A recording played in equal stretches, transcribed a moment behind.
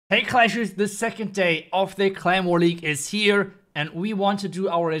Hey Clashers, the second day of the Clan War League is here, and we want to do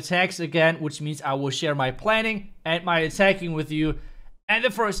our attacks again, which means I will share my planning and my attacking with you. And the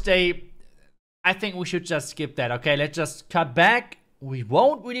first day, I think we should just skip that, okay? Let's just cut back. We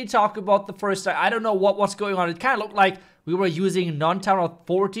won't really talk about the first day. I don't know what's going on. It kind of looked like we were using non-Town Hall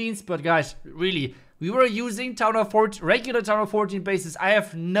 14s, but guys, really, we were using regular Town Hall 14 bases. I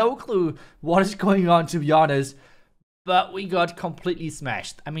have no clue what is going on, to be honest. But we got completely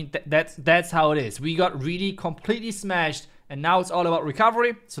smashed. I mean, that's how it is. We got really completely smashed, and now it's all about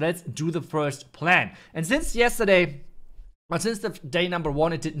recovery. So let's do the first plan. And since yesterday, or since the day number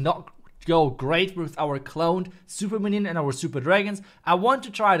 1, it did not go great with our cloned super minion and our super dragons, I want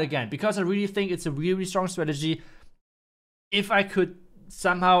to try it again because I really think it's a really strong strategy. If I could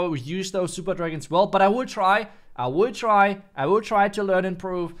somehow use those super dragons well, but I will try. I will try to learn and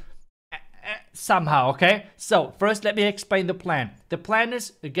improve. Somehow, okay? So, first let me explain the plan. The plan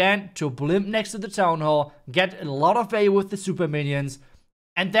is, again, to blimp next to the town hall, get a lot of value with the super minions,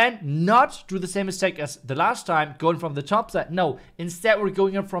 and then not do the same mistake as the last time, going from the top side. No, instead we're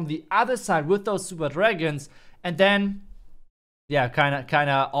going up from the other side with those super dragons, and then, yeah,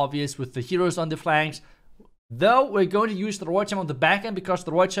 kinda obvious with the heroes on the flanks. Though we're going to use the Royal Champ on the back end because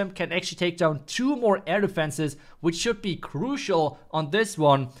the Royal Champ can actually take down 2 more air defenses, which should be crucial on this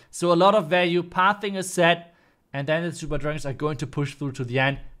one. So a lot of value, pathing is set, and then the Super Dragons are going to push through to the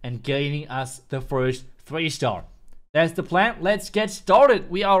end and gaining us the first 3-star. That's the plan. Let's get started.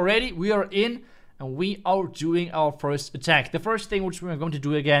 We are ready, we are in, and we are doing our first attack. The first thing which we're going to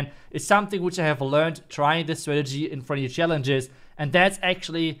do again is something which I have learned trying this strategy in friendly challenges, and that's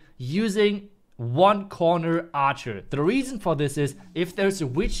actually using one corner archer. The reason for this is if there's a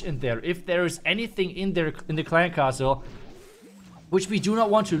witch in there, if there's anything in there in the clan castle which we do not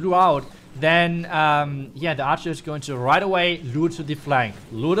want to lure out, then yeah, the archer is going to right away lure to the flank,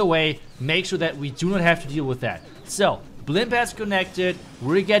 lure away, make sure that we do not have to deal with that. So blimp has connected,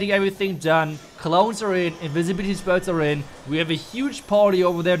 we're getting everything done, clones are in, invisibility spells are in, we have a huge party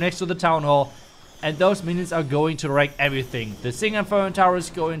over there next to the town hall, and those minions are going to wreck everything. The Sing Inferno Tower is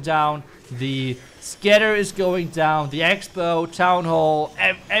going down, the Scatter is going down, the Expo, Town Hall,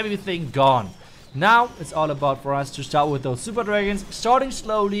 everything gone. Now it's all about for us to start with those Super Dragons, starting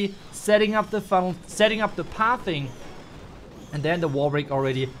slowly, setting up the funnel, setting up the pathing, and then the wall break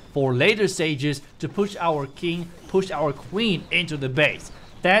already for later stages to push our king, push our queen into the base.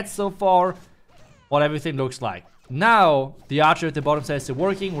 That's so far what everything looks like. Now, the archer at the bottom side is still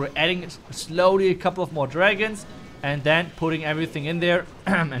working. We're adding slowly a couple of more dragons and then putting everything in there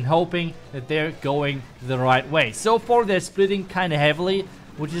and hoping that they're going the right way. So far, they're splitting kind of heavily,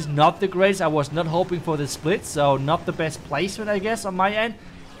 which is not the greatest. I was not hoping for the split, so not the best placement, I guess, on my end.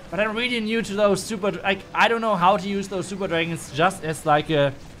 But I'm really new to those super... I don't know how to use those super dragons just as like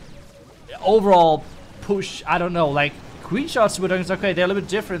a overall push. I don't know, like queen shot super dragons. Okay, they're a little bit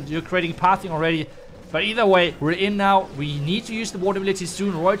different. You're creating pathing already. But either way, we're in now. We need to use the water ability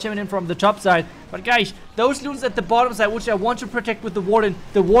soon. Royal Champion in from the top side. But guys, those loons at the bottom side, which I want to protect with the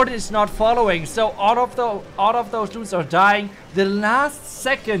warden is not following. So all of those loons are dying. The last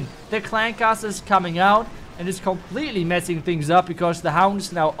second, the clan castle is coming out and is completely messing things up because the hound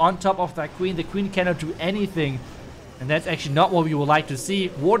is now on top of that queen. The queen cannot do anything. And that's actually not what we would like to see.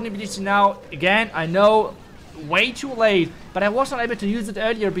 Warden ability now, again, I know, way too late. But I was not able to use it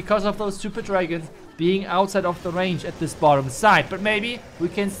earlier because of those super dragons being outside of the range at this bottom side. But maybe we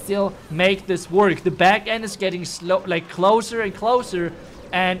can still make this work. The back end is getting slow, like closer and closer,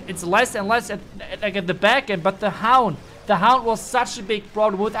 and it's less and less at the back end. But the hound was such a big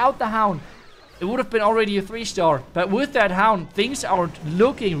problem. Without the hound, it would have been already a 3-star. But with that hound, things are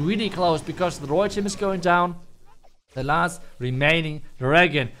looking really close because the Royal Team is going down. The last remaining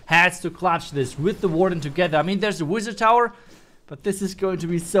dragon has to clutch this with the warden together. I mean, there's a wizard tower, but this is going to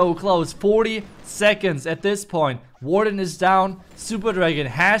be so close. 40 seconds at this point. Warden is down. Super Dragon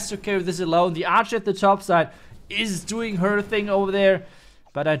has to carry this alone. The archer at the top side is doing her thing over there.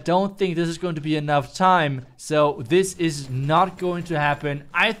 But I don't think this is going to be enough time. So this is not going to happen.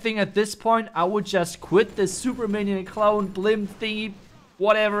 I think at this point, I would just quit the super minion clone blimp thingy,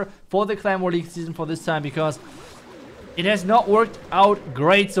 whatever, for the Clan War League season for this time. Because it has not worked out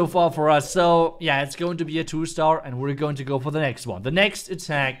great so far for us. So, yeah, it's going to be a 2-star, and we're going to go for the next one. The next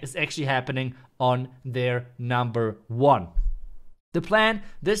attack is actually happening on their number 1. The plan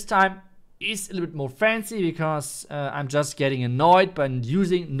this time is a little bit more fancy because I'm just getting annoyed by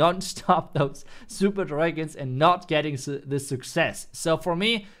using non-stop those Super Dragons and not getting the success. So, for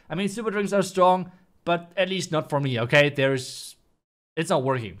me, I mean, Super Dragons are strong, but at least not for me, okay? It's not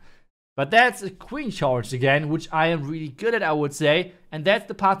working. But that's a queen charge again, which I am really good at, I would say. And that's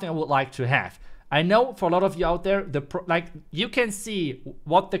the pattern I would like to have. I know for a lot of you out there, you can see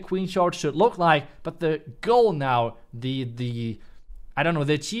what the queen charge should look like, but the goal now, I don't know,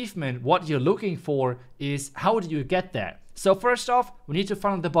 the achievement, what you're looking for is how do you get there? So first off, we need to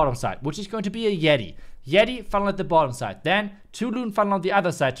funnel at the bottom side, which is going to be a Yeti. Yeti funnel at the bottom side. Then 2 loon funnel on the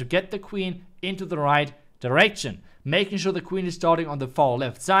other side to get the queen into the right direction. Making sure the queen is starting on the far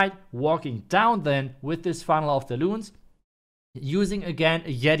left side, walking down then with this funnel of the loons. Using again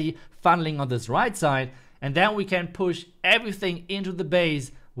a Yeti funneling on this right side, and then we can push everything into the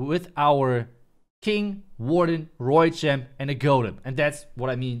base with our king, warden, royal champ, and a golem. And that's what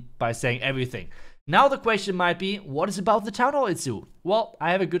I mean by saying everything. Now the question might be, what is about the town hall, Itsu? Well,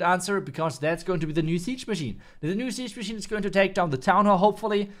 I have a good answer, because that's going to be the new siege machine. The new siege machine is going to take down the town hall,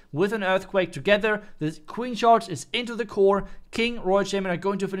 hopefully, with an earthquake together. The queen charge is into the core. King, royal champion are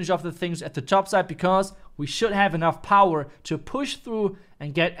going to finish off the things at the top side, because we should have enough power to push through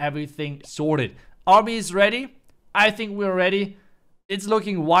and get everything sorted. Army is ready. I think we're ready. It's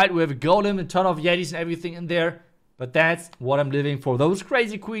looking white. We have a golem, a ton of yetis and everything in there. But that's what I'm living for. Those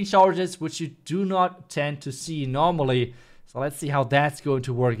crazy queen charges, which you do not tend to see normally. So let's see how that's going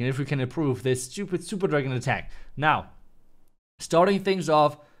to work and if we can improve this stupid super dragon attack. Now, starting things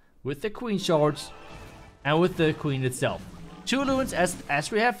off with the queen charge and with the queen itself. 2 loons,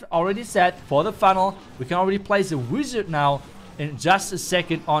 as we have already said, for the funnel. We can already place a wizard now in just a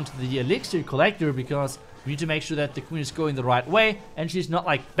second onto the elixir collector, because we need to make sure that the queen is going the right way and she's not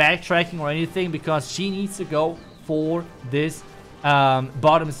like backtracking or anything, because she needs to go for this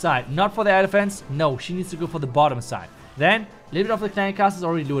bottom side. Not for the air defense. No, she needs to go for the bottom side. Then, a little bit of the clan cast is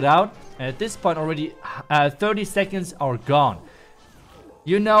already looted out. And at this point, already 30 seconds are gone.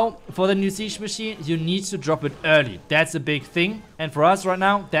 You know, for the new siege machine, you need to drop it early. That's a big thing. And for us right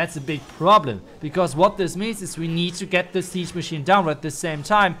now, that's a big problem. Because what this means is we need to get the siege machine down, but at the same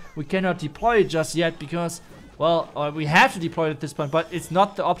time, we cannot deploy it just yet, because, well, we have to deploy it at this point, but it's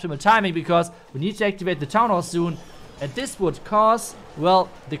not the optimal timing, because we need to activate the town hall soon. And this would cause, well,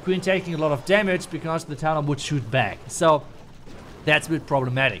 the queen taking a lot of damage, because the town hall would shoot back. So, that's a bit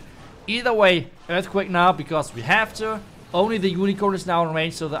problematic. Either way, earthquake now, because we have to. Only the unicorn is now in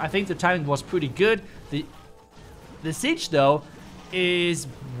range, so I think the timing was pretty good. The siege, though, is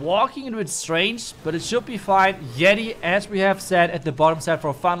walking a bit strange, but it should be fine. Yeti, as we have said, at the bottom side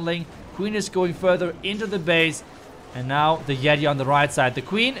for funneling. Queen is going further into the base. And now the Yeti on the right side. The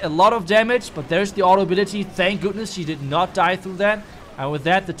queen, a lot of damage, but there's the auto ability. Thank goodness she did not die through that. And with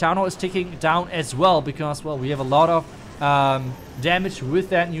that, the town hall is ticking down as well, because, well, we have a lot of damage with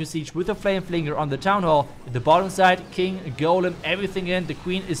that new siege, with the flame flinger on the town hall. At the bottom side, king, golem, everything in. The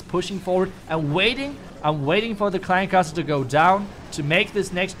queen is pushing forward and waiting. I'm waiting for the clan castle to go down to make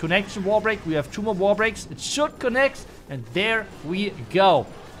this next connection wall break. We have 2 more wall breaks. It should connect, and there we go.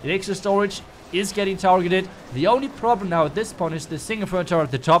 Elixir storage is getting targeted. The only problem now at this point is the Sing Inferno Tower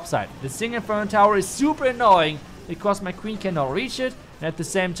at the top side. The Sing Inferno Tower is super annoying, because my queen cannot reach it, and at the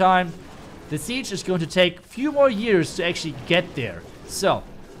same time, the siege is going to take a few more years to actually get there. So,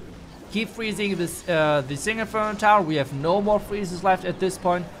 keep freezing this, the Sing Inferno Tower. We have no more freezes left at this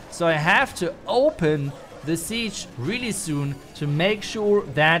point, so I have to open the siege really soon to make sure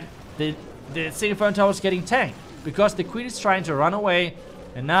that the Sing Inferno Tower is getting tanked, because the queen is trying to run away.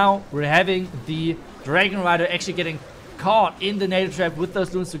 And now we're having the Dragon Rider actually getting caught in the native trap with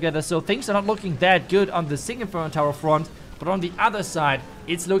those loons together. So things are not looking that good on the Sing Inferno Tower front. But on the other side,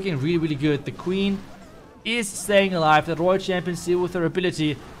 it's looking really, really good. The queen is staying alive. The royal champion still with her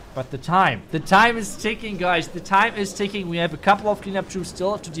ability. But the time is ticking, guys. The time is ticking. We have a couple of cleanup troops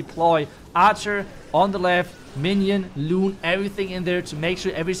still to deploy. Archer on the left, minion, loon, everything in there to make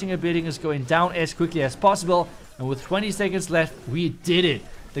sure every single building is going down as quickly as possible. And with 20 seconds left, we did it.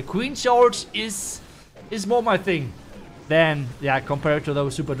 The queen charge is more my thing than, yeah, compared to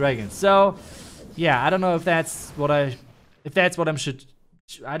those super dragons. So, yeah, I don't know if that's what I should.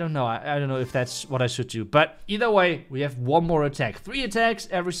 I don't know. I don't know if that's what I should do. But either way, we have 1 more attack. 3 attacks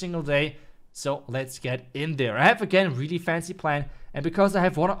every single day. So let's get in there. I have again a really fancy plan, and because I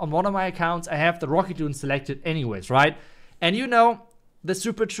have on one of my accounts, I have the rocket loon selected anyways, right? And you know, the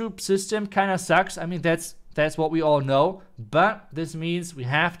super troop system kind of sucks. I mean, that's what we all know, but this means we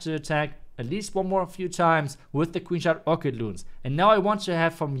have to attack at least one few times with the Queen Shot Rocket Loons. And now I want to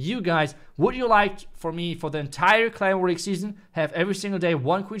have from you guys, would you like for me for the entire Clan War League season have every single day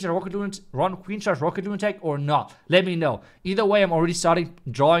one Queen Shot Rocket Loon attack or not? Let me know. Either way, I'm already starting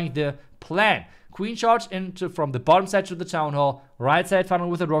drawing the plan. Queen charge into from the bottom side to the town hall, right side funnel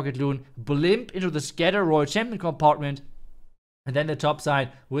with a rocket loon, blimp into the scatter royal champion compartment, And then the top side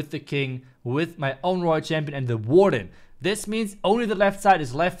with the king, with my own royal champion and the warden. This means only the left side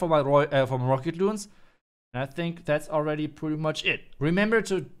is left for my rocket loons. And I think that's already pretty much it. Remember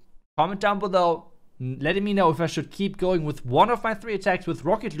to comment down below, letting me know if I should keep going with one of my 3 attacks with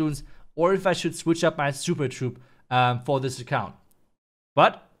rocket loons, or if I should switch up my super troop for this account.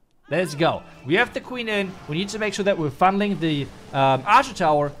 But let's go. We have the queen in. We need to make sure that we're funneling the archer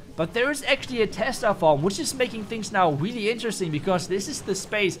tower. But there is actually a tester farm, which is making things now really interesting, because this is the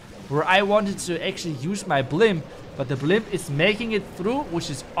space where I wanted to actually use my blimp. But the blimp is making it through, which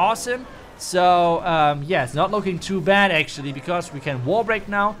is awesome. So, yeah, it's not looking too bad, actually, because we can wall break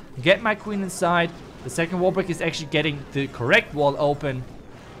now, get my queen inside. The second wall break is actually getting the correct wall open.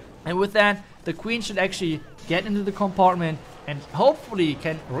 And with that, the queen should actually get into the compartment and hopefully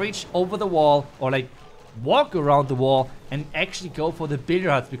can reach over the wall, or like walk around the wall and actually go for the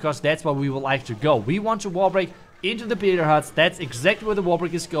billiard huts, because that's where we would like to go. We want to wall break into the billiard huts. That's exactly where the wall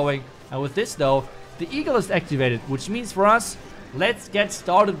break is going. And with this though, the eagle is activated, which means for us, let's get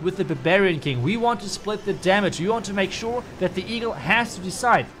started with the barbarian king. We want to split the damage. We want to make sure that the eagle has to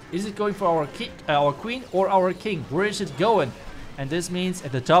decide, is it going for our queen or our king? Where is it going? And this means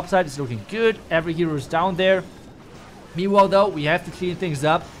at the top side it's looking good. Every hero is down there. Meanwhile though, we have to clean things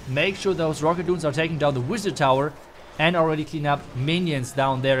up, make sure those rocket loons are taking down the wizard tower, and already clean up minions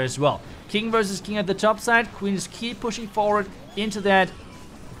down there as well. King versus king at the top side. Queen is keep pushing forward into that,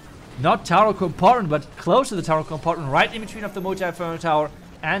 not tower compartment, but close to the tower compartment, right in between of the multi-inferno tower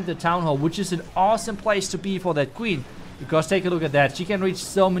and the town hall, which is an awesome place to be for that queen, because take a look at that. She can reach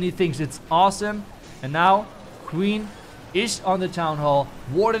so many things. It's awesome. And now queen is on the town hall.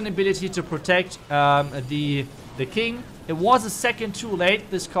 Warden ability to protect the king. It was a second too late.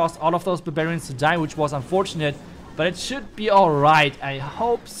 This caused all of those barbarians to die, which was unfortunate, but it should be alright. I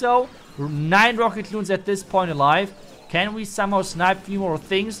hope so. 9 rocket loons at this point alive. Can we somehow snipe a few more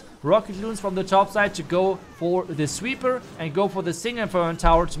things? Rocket loons from the top side to go for the sweeper and go for the single inferno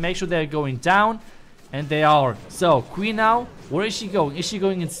tower to make sure they're going down. And they are. So, queen now, where is she going? Is she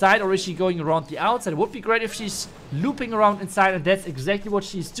going inside or is she going around the outside? It would be great if she's looping around inside, and that's exactly what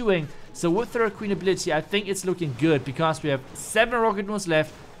she's doing. So with her queen ability, I think it's looking good, because we have 7 rocket loons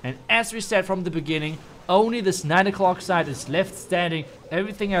left. And as we said from the beginning, only this 9 o'clock side is left standing.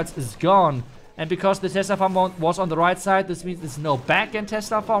 Everything else is gone. And because the Tesla farm was on the right side, this means there's no back-end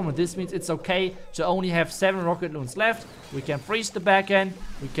Tesla farm. And this means it's okay to only have 7 rocket loons left. We can freeze the back-end.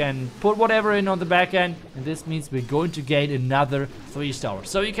 We can put whatever in on the back-end. And this means we're going to gain another 3-star.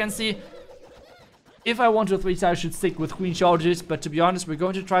 So you can see, if I want to 3-star, I should stick with queen charges. But to be honest, we're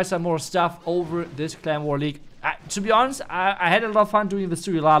going to try some more stuff over this Clan War League. To be honest, I had a lot of fun doing the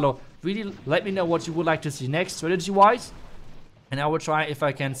Surilalo. Really let me know what you would like to see next, strategy-wise. And I will try if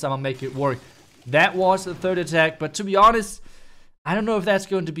I can somehow make it work. That was the 3rd attack, but to be honest, I don't know if that's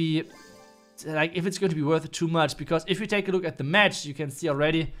going to be, like, if it's going to be worth it too much, because if you take a look at the match, you can see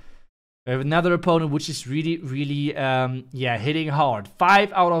already we have another opponent which is really, yeah, hitting hard.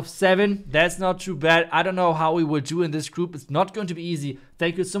 5 out of 7, that's not too bad. I don't know how we will do in this group. It's not going to be easy.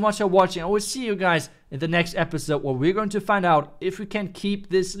 Thank you so much for watching. I will see you guys in the next episode, where we're going to find out if we can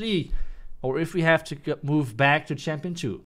keep this league, or if we have to move back to Champion 2.